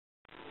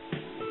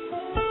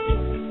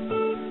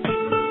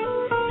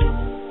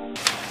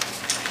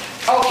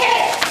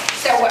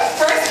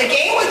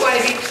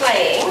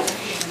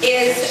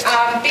is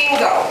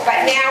bingo,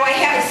 but now I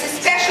have a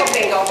special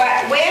bingo.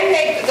 But when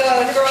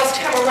the girls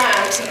come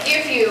around to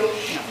give you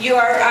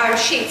your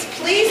sheets,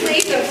 please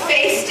leave them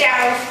face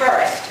down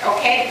first,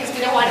 okay? Because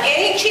we don't want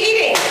any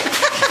cheating.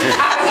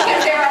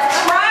 Because there are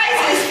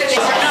prizes for this.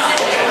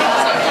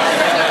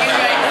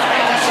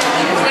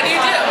 What do you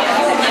do?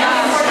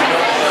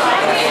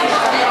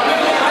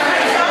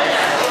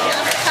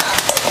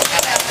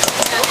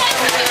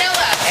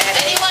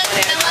 Anyone?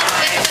 Vanilla?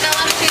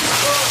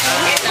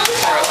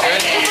 Look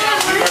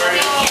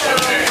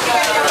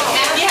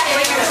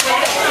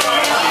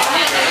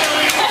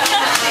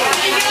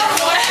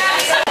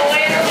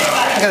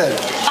at it.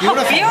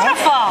 Beautiful.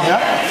 Beautiful. Huh?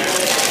 Yeah.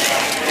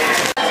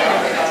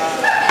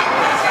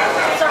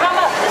 So how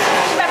about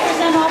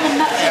represent all the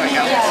nuts in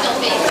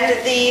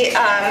the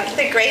And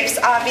the grapes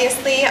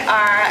obviously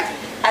are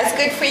as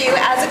good for you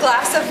as a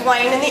glass of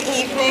wine in the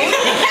evening,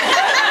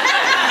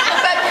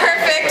 but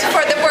perfect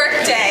for the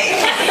work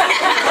day.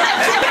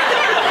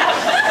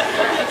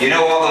 You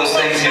know all those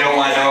things you don't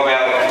want to know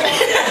about?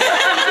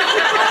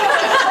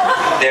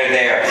 They're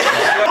there.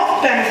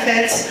 Health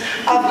benefits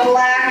of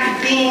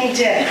black bean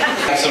dip.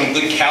 Some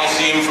good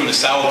calcium from the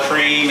sour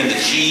cream and the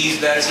cheese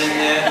that's in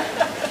there.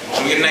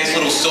 So we get a nice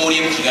little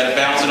sodium, because you got to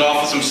balance it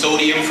off with some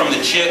sodium from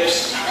the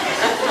chips.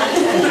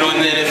 You know,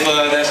 and then if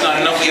that's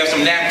not enough, we have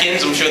some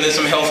napkins. I'm sure there's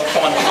some health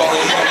quality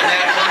from the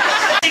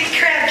napkins.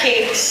 Crab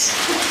cakes.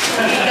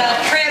 We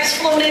got crabs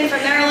flown in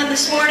from Maryland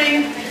this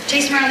morning.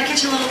 Chase them around the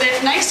kitchen a little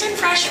bit. Nice and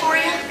fresh for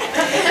you.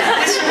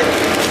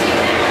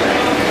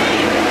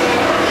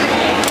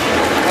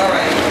 All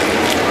right.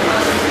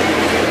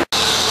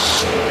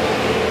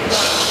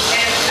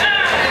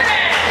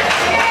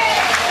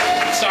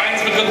 Signs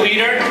of a good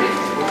leader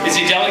is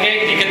you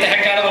delegate and you get the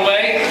heck out of the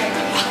way.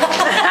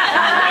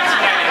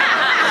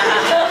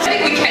 I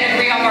think we can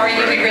agree on, Maureen,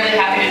 you'll be really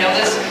happy to know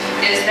this,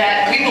 is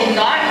that we will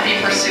not be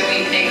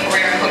pursuing a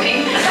career in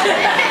cooking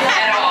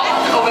at all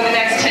over the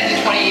next 10 to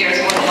 20 years,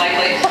 more than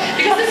likely.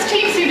 Because this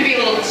team seemed to be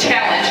a little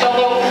challenged,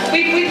 although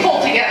we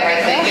pulled together,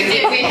 I think.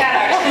 We had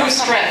our true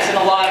strengths in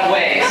a lot of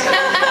ways.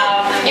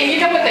 And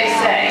you know what they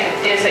say,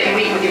 is that you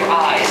eat with your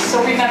eyes,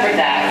 so remember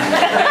that.